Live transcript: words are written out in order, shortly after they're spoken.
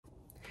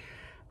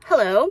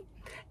Hello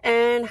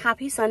and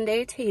happy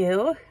Sunday to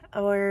you,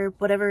 or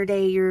whatever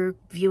day you're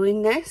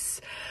viewing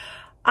this.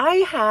 I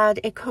had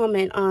a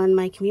comment on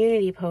my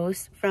community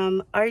post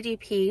from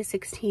RDP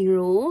 16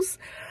 Rules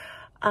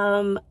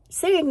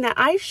saying that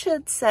I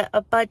should set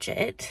a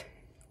budget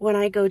when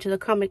I go to the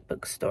comic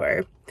book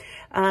store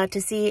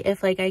to see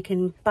if I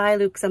can buy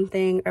Luke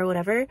something or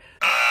whatever.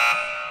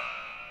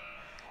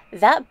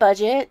 That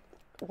budget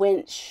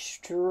went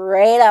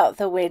straight out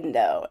the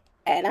window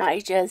and I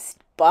just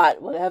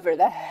bought whatever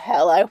the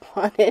hell I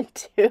wanted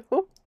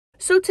to.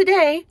 So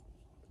today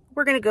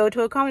we're gonna go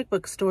to a comic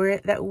book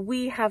store that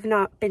we have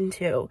not been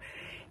to,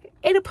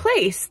 in a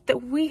place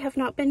that we have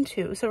not been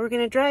to. So we're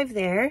gonna drive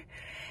there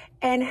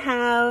and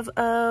have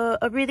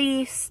a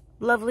really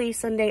lovely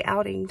Sunday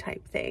outing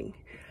type thing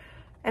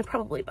and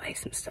probably buy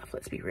some stuff,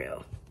 let's be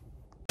real.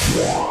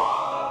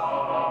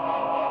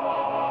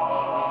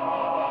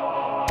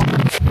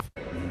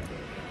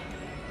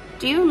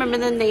 Do you remember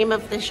the name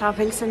of the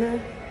shopping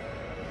center?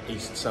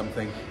 East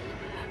something.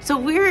 So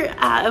we're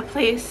at a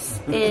place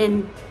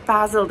in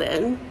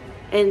Basildon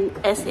in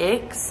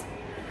Essex.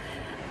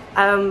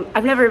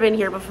 I've never been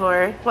here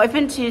before. Well, I've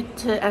been to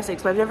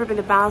Essex, but I've never been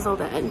to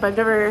Basildon. But I've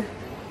never...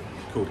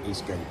 Called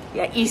Eastgate.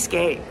 Yeah,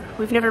 Eastgate.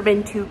 We've never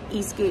been to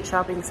Eastgate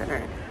Shopping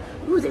Center.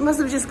 Ooh, they must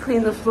have just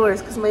cleaned the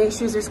floors because my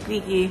shoes are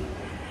squeaky.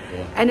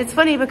 Yeah. And it's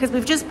funny because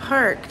we've just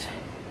parked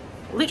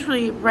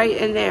literally right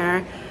in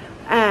there,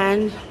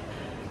 and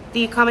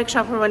the comic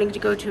shop we're wanting to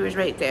go to is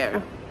right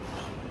there.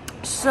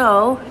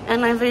 So,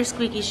 and I have very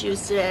squeaky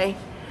shoes today.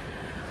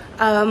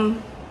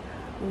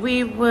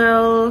 We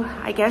will,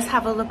 I guess,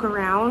 have a look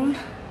around.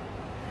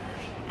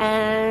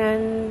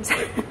 And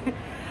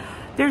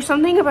there's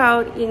something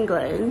about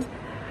England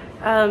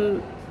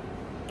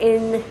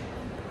in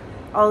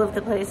all of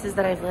the places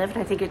that I've lived.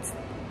 I think it's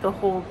the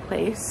whole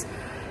place.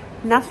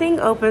 Nothing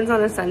opens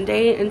on a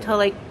Sunday until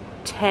like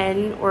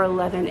 10 or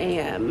 11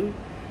 a.m.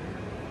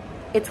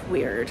 It's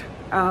weird.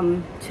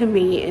 To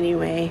me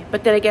anyway.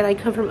 But then again, I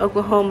come from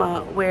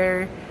Oklahoma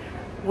where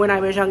when I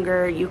was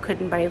younger you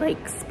couldn't buy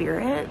like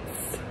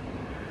spirits.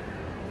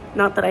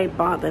 Not that I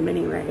bought them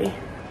anyway,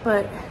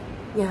 but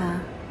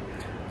yeah.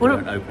 They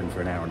weren't open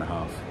for an hour and a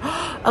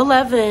half.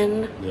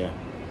 11. Yeah.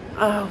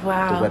 Oh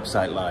wow. The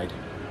website lied.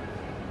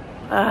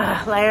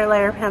 Liar,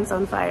 liar, pants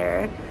on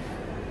fire.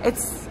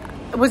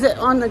 Was it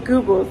on the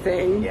Google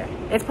thing? Yeah.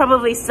 It's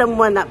probably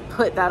someone that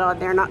put that on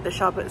there, not the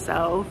shop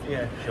itself.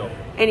 Yeah, sure.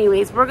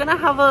 Anyways, we're gonna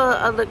have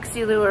a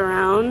look-see-loo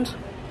around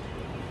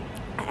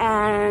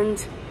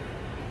and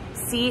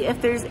see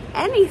if there's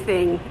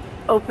anything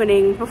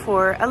opening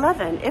before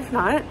 11. If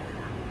not,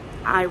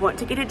 I want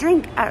to get a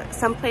drink at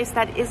some place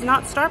that is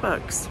not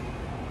Starbucks.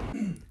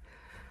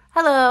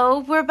 Hello,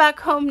 we're back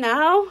home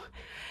now.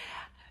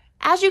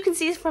 As you can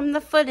see from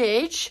the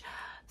footage,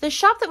 the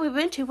shop that we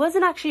went to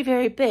wasn't actually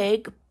very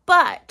big,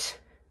 but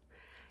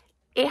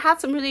it had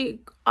some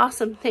really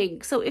awesome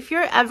things. So if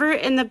you're ever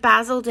in the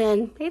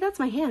Basildon, hey, that's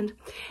my hand.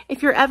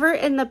 If you're ever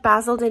in the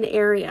Basildon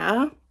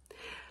area,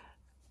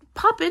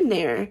 pop in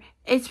there.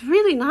 It's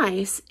really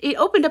nice. It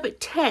opened up at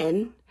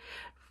 10.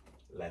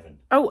 11.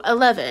 Oh,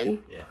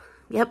 11. Yeah.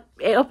 Yep,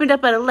 it opened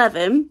up at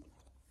 11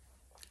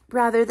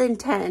 rather than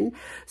 10.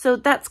 So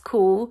that's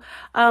cool.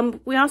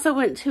 We also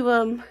went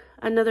to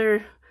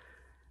another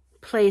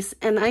place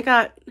and I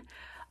got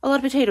a lot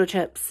of potato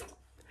chips.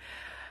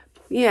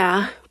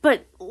 Yeah,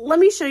 but let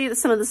me show you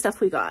some of the stuff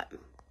we got.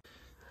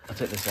 I'll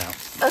take this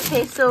out.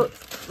 Okay, so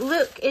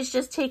Luke is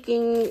just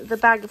taking the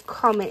bag of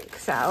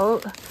comics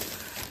out.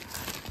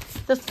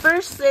 The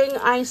first thing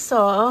I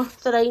saw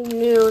that I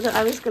knew that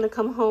I was going to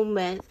come home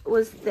with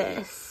was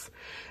this.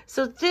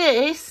 So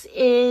this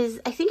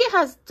is, I think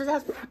does it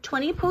have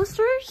 20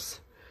 posters?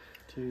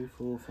 2,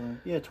 4, 5,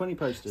 yeah, 20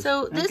 posters.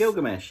 So and this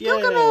Gilgamesh, yay!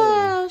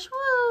 Gilgamesh,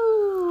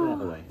 woo! Get out of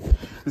the way.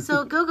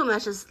 So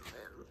Gilgamesh is,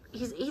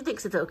 he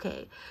thinks it's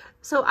okay.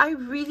 So I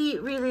really,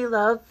 really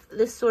love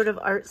this sort of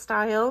art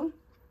style.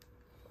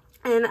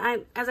 And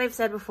as I've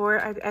said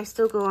before, I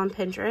still go on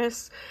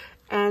Pinterest.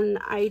 And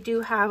I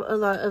do have a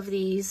lot of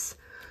these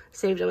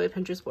saved on my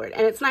Pinterest board.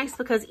 And it's nice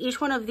because each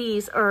one of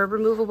these are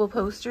removable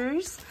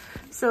posters.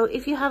 So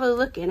if you have a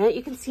look in it,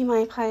 you can see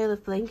my pile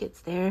of blankets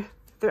there.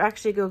 They're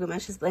actually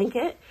Gilgamesh's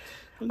blanket.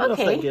 Get off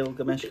that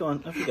Gilgamesh. Go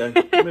on, off you go.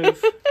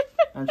 Move.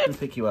 I'm just going to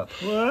pick you up.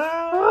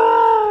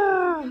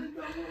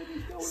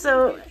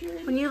 So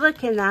when you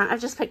look in that, I've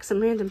just picked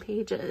some random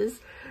pages.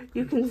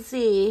 You can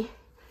see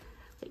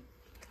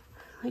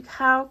like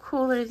how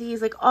cool are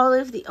these? Like all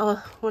of the,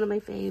 oh, one of my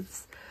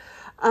faves.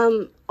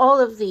 All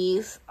of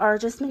these are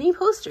just mini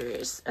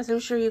posters, as I'm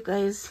sure you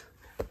guys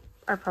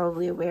are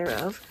probably aware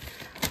of.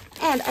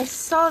 And I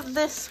saw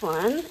this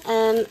one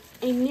and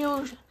I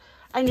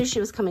knew she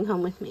was coming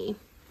home with me.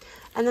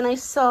 And then I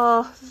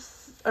saw,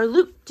 or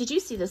Luke, did you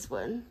see this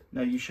one?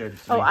 No, you showed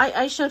it to me. Oh,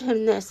 I showed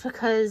him this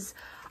because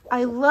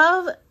I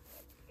love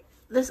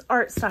this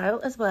art style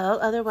as well.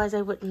 Otherwise,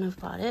 I wouldn't have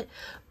bought it.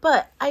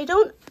 But I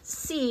don't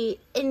see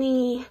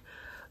any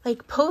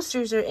like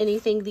posters or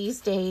anything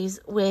these days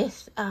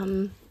with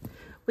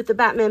the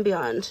Batman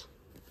Beyond.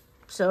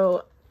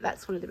 So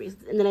That's one of the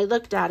reasons. And then I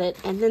looked at it,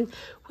 and then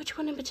which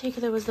one in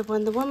particular was the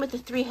one? The one with the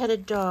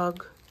 3-headed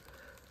dog.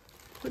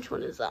 Which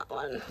one is that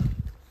one?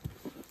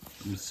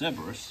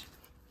 Cerberus.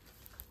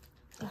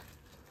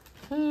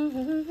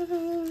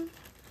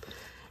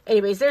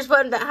 Anyways, there's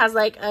one that has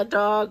like a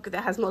dog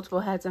that has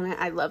multiple heads on it.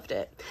 I loved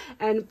it.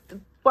 And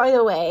by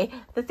the way,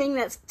 the thing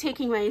that's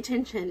taking my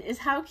attention is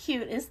how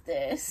cute is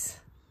this?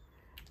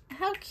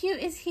 How cute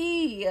is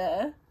he?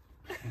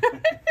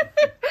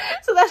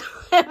 So that's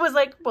why I was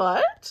like,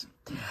 what?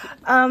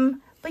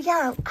 But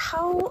yeah,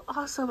 how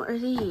awesome are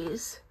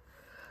these?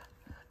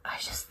 I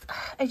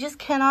just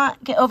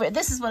cannot get over it.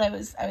 This is what I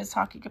was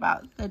talking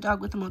about, the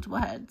dog with the multiple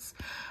heads.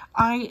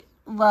 I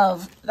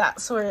love that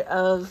sort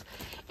of,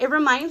 it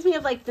reminds me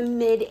of like the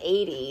mid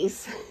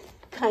 80s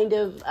kind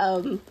of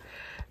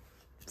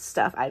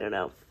stuff. I don't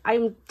know.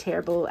 I'm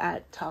terrible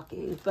at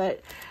talking,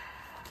 but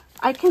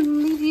I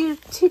can leave you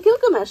to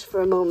Gilgamesh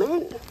for a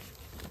moment.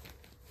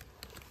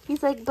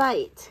 He's like,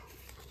 bite,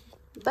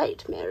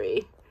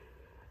 Mary.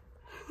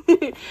 All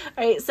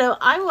right, so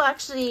I will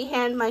actually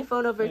hand my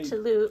phone over to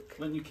Luke.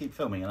 Let you keep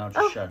filming and I'll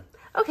just show.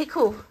 Okay,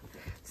 cool.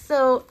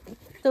 So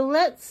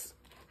let's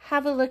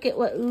have a look at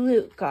what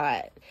Luke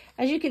got.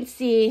 As you can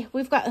see,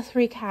 we've got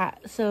 3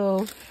 cats,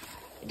 so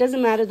it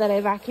doesn't matter that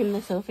I vacuumed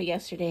the sofa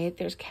yesterday.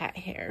 There's cat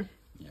hair.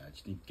 Yeah, I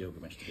just need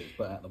Gilgamesh to get his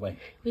butt out of the way.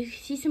 We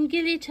see some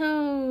Gilly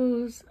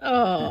toes.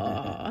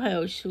 Oh,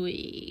 how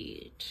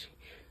sweet.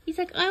 He's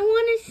like, I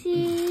want to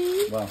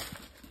see. Well,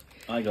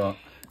 I got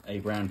a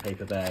brown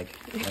paper bag.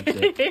 That's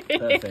it.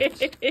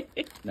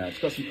 Perfect. Now, it's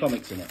got some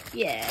comics in it.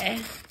 Yeah.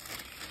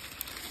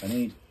 I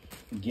need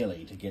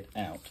Gilly to get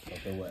out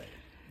of the way.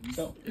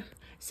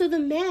 So the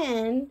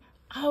man,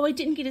 oh, I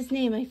didn't get his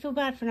name. I feel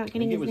bad for not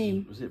getting his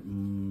name. Was it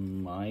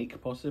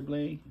Mike,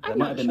 possibly? I'm that might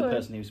not have been sure. the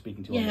person he was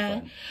speaking to on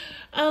the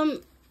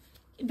phone.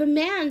 The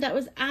man that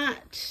was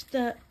at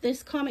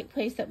this comic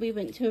place that we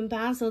went to in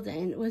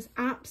Basildon was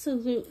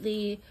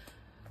absolutely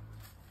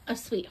a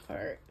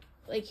sweetheart.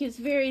 Like, he was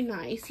very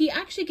nice. He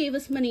actually gave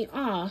us money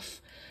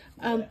off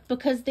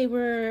because they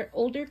were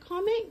older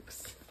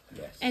comics.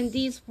 Yes. And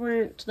these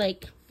weren't,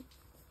 like,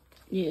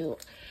 new.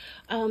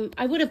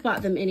 I would have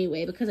bought them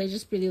anyway because I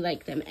just really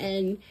like them.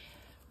 And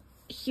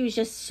he was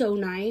just so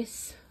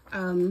nice.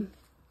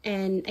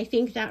 And I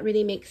think that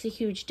really makes a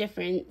huge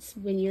difference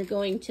when you're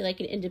going to, like,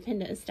 an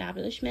independent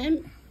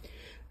establishment.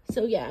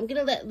 So, yeah, I'm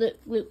going to let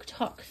Luke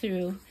talk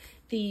through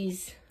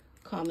these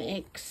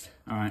comics.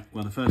 All right.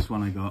 Well, the first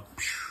one I got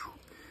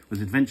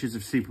was Adventures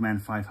of Superman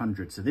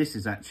 500. So this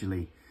is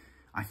actually,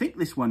 I think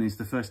this one is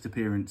the first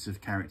appearance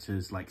of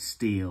characters like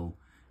Steel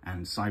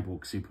and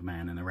Cyborg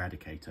Superman and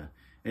Eradicator.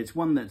 It's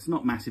one that's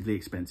not massively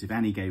expensive,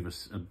 and he gave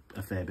us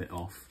a fair bit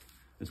off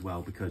as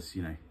well because,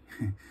 you know,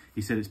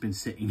 he said it's been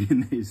sitting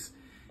in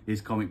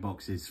his comic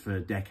boxes for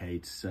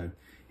decades, so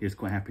he was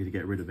quite happy to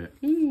get rid of it.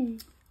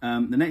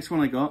 The next one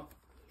I got,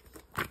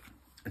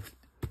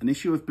 an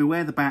issue of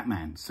Beware the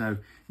Batman. So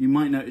you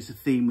might notice a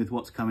theme with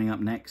what's coming up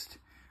next.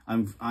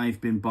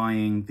 I've been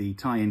buying the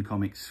tie-in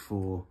comics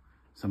for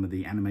some of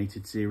the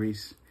animated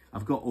series.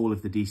 I've got all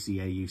of the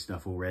DCAU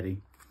stuff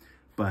already,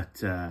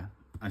 but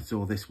I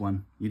saw this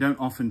one. You don't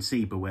often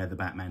see Beware the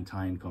Batman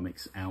tie-in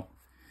comics out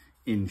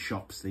in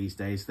shops these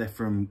days. They're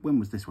from, when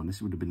was this one?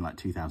 This would have been like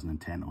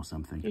 2010 or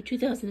something. Or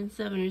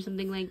 2007 or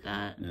something like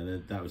that. No,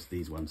 that was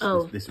these ones.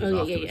 Oh, this was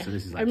afterwards. yeah. So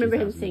this is like I remember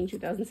him saying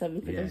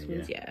 2007 for those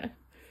ones, yeah.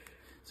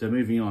 So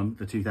moving on,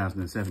 the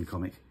 2007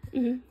 comic.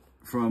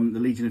 From the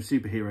Legion of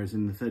Superheroes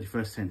in the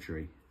 31st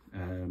century.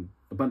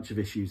 A bunch of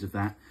issues of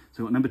that.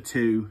 So we've got number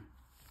 2,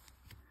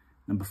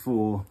 number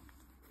 4,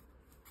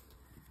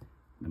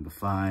 number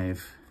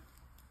 5,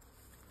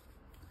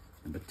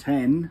 number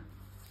 10,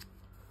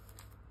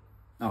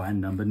 oh,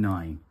 and number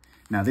 9.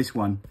 Now this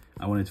one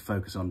I wanted to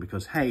focus on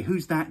because, hey,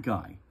 who's that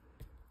guy?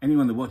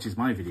 Anyone that watches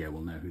my video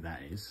will know who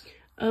that is.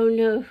 Oh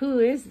no, who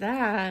is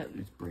that?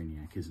 It's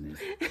Brainiac, isn't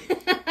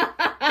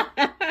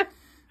it?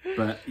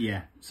 But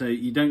yeah, so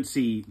you don't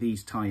see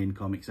these tie-in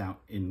comics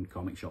out in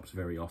comic shops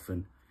very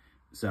often.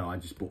 So I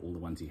just bought all the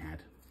ones he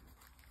had.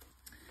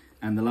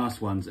 And the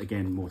last ones,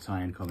 again, more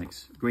tie-in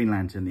comics. Green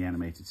Lantern, the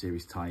animated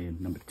series tie-in,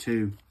 number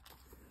 2,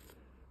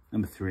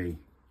 number 3,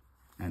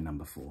 and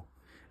number 4.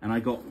 And I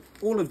got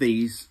all of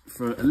these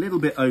for a little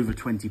bit over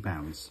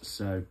 £20.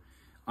 So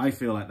I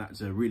feel like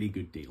that's a really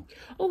good deal.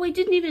 Oh, I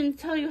didn't even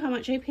tell you how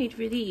much I paid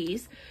for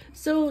these.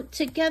 So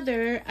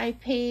together I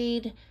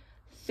paid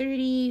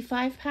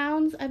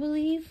 £35, I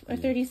believe, or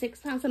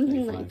 £36,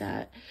 something like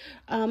that.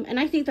 And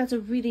I think that's a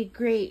really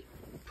great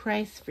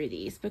price for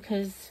these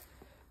because,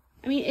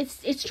 I mean,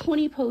 it's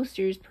 20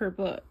 posters per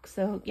book.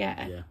 So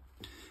yeah.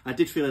 I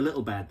did feel a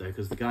little bad though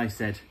because the guy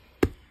said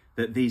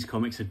that these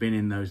comics had been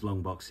in those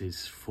long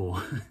boxes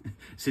for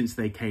since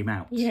they came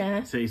out.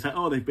 Yeah. So he's like,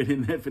 oh, they've been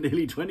in there for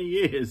nearly 20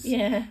 years.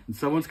 Yeah. And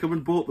someone's come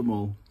and bought them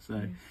all.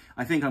 So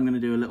I think I'm going to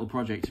do a little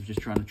project of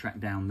just trying to track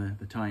down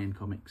the tie-in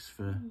comics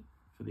for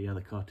the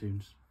other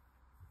cartoons.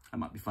 That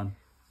might be fun.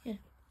 Yeah.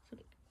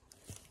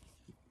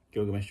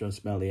 Gilgamesh, you want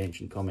to smell the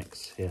ancient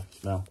comics? Here,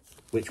 smell.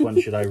 Which one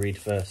should I read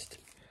first?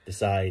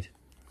 Decide.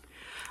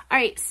 All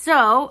right,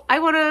 so I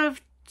want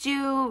to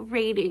do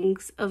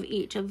ratings of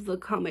each of the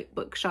comic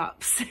book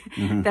shops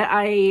that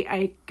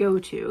I go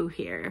to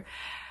here.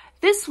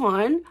 This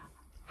one,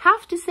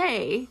 have to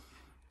say,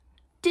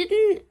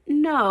 didn't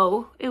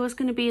know it was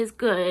going to be as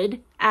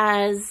good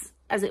as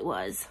it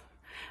was.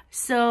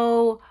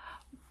 So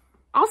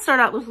I'll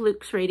start out with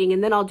Luke's rating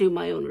and then I'll do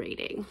my own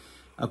rating.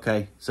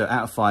 Okay, so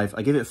out of 5,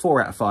 I give it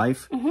 4 out of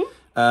 5.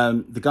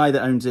 The guy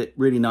that owns it,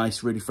 really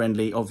nice, really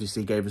friendly,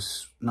 obviously gave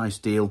us a nice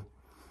deal.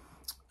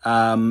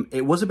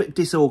 It was a bit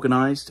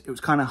disorganized. It was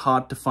kind of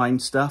hard to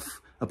find stuff,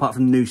 apart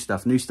from new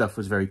stuff. New stuff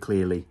was very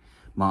clearly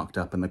marked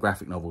up and the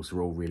graphic novels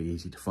were all really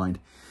easy to find.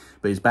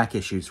 But his back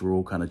issues were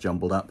all kind of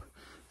jumbled up.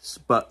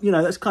 But, you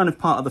know, that's kind of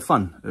part of the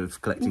fun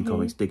of collecting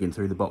comics, digging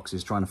through the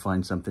boxes, trying to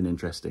find something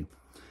interesting.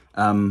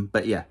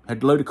 But yeah,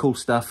 had a load of cool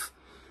stuff.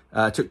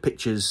 Took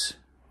pictures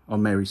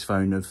on Mary's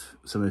phone of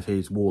some of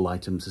his wall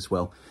items as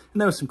well.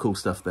 And there was some cool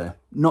stuff there.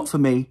 Not for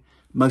me,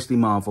 mostly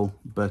Marvel,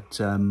 but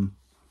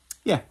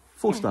yeah,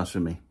 4 stars for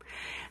me.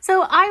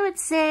 So I'd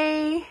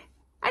say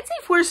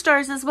 4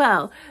 stars as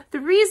well. The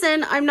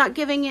reason I'm not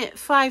giving it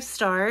 5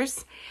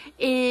 stars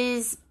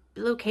is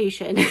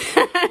location.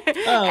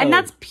 And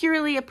that's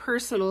purely a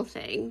personal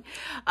thing.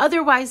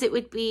 Otherwise it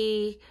would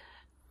be,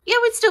 yeah,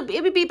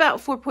 it would be about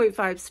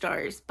 4.5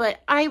 stars,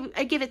 but I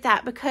give it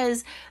that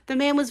because the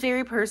man was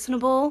very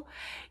personable.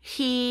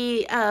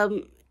 He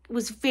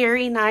was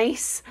very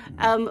nice.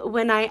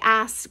 When I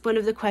asked one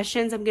of the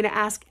questions, I'm going to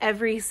ask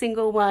every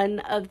single one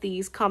of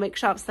these comic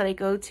shops that I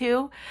go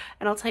to,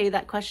 and I'll tell you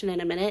that question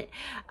in a minute.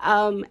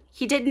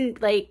 He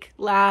didn't like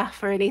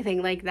laugh or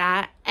anything like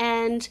that,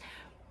 and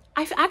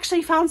I've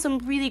actually found some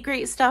really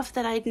great stuff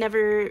that I'd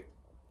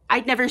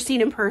never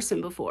seen in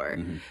person before.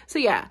 So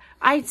yeah,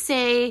 I'd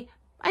say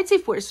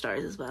 4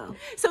 stars as well.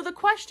 So the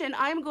question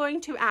I'm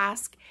going to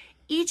ask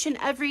each and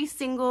every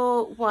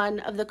single one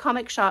of the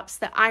comic shops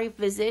that I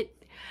visit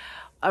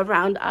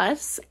around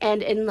us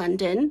and in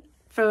London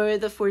for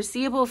the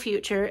foreseeable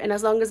future, and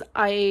as long as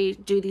I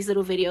do these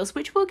little videos,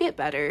 which will get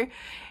better,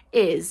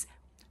 is,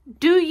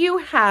 do you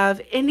have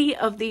any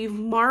of the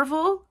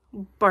Marvel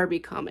Barbie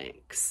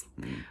comics?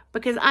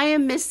 Because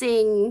I'm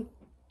missing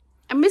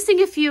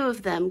a few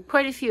of them,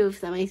 quite a few of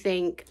them, I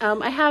think.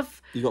 I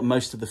have... You got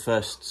most of the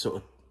first sort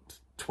of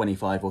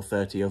 25 or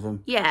 30 of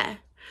them. Yeah.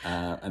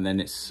 And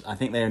then I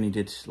think they only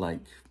did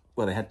like,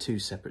 well, they had 2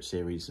 separate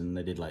series and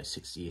they did like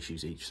 60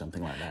 issues each,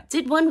 something like that.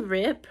 Did one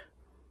rip?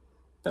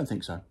 Don't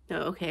think so. No,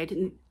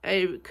 okay,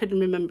 I couldn't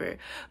remember.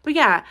 But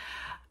yeah,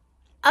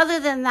 other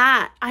than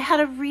that, I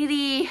had a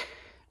really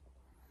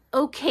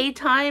okay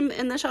time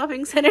in the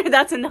shopping center.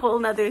 That's a whole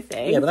nother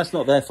thing. Yeah, but that's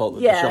not their fault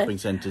that the shopping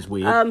center's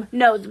weird.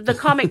 No, the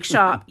comic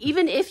shop,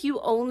 even if you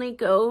only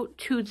go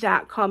to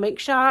that comic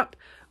shop,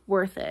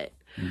 worth it.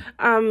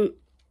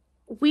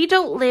 We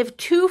don't live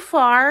too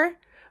far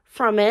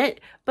from it,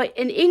 but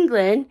in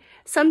England,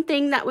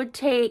 something that would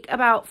take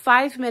about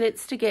 5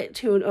 minutes to get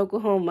to in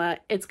Oklahoma,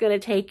 it's going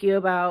to take you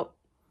about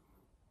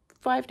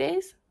 5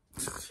 days?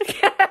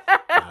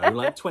 No,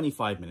 like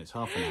 25 minutes,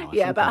 half an hour.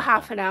 Yeah, about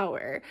half an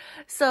hour.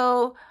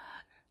 So,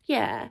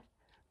 yeah,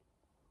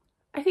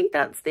 I think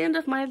that's the end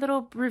of my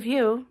little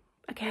review.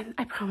 Again,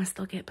 I promise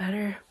they'll get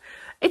better.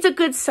 It's a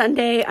good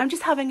Sunday. I'm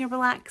just having a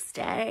relaxed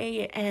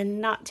day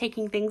and not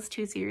taking things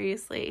too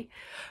seriously.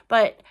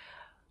 But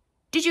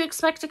did you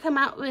expect to come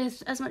out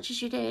with as much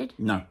as you did?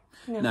 No.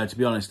 No, to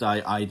be honest,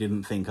 I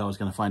didn't think I was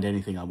going to find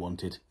anything I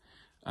wanted.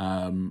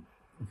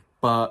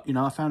 But, you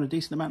know, I found a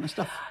decent amount of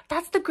stuff.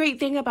 That's the great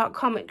thing about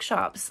comic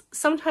shops.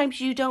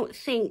 Sometimes you don't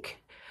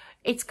think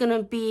it's going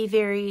to be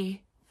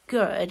very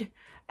good.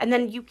 And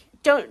then you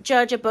don't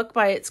judge a book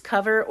by its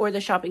cover or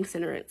the shopping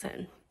center it's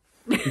in.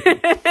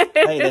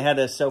 Hey, they had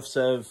a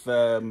self-serve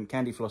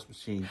candy floss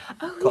machine.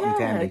 Oh, cotton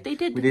candy. They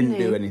did. We didn't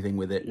do anything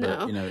with it,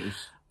 but, you know, it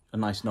was a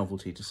nice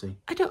novelty to see.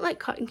 I don't like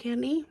cotton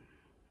candy,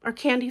 or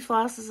candy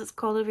floss as it's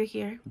called over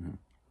here.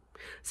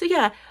 So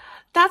yeah,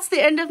 that's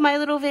the end of my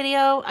little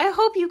video. I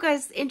hope you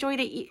guys enjoyed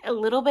it a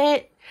little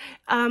bit.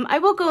 I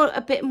will go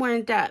a bit more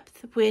in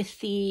depth with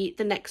the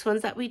next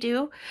ones that we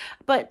do,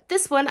 but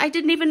this one I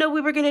didn't even know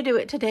we were going to do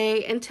it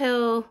today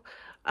until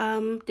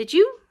did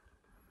you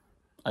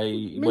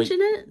mention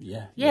it?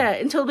 Yeah,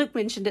 until Luke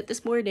mentioned it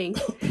this morning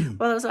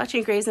while I was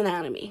watching Grey's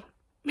Anatomy.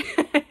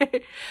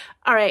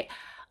 All right,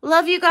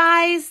 love you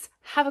guys.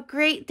 Have a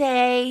great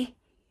day.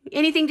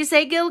 Anything to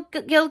say,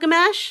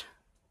 Gilgamesh?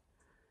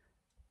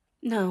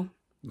 No.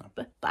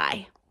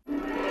 Bye.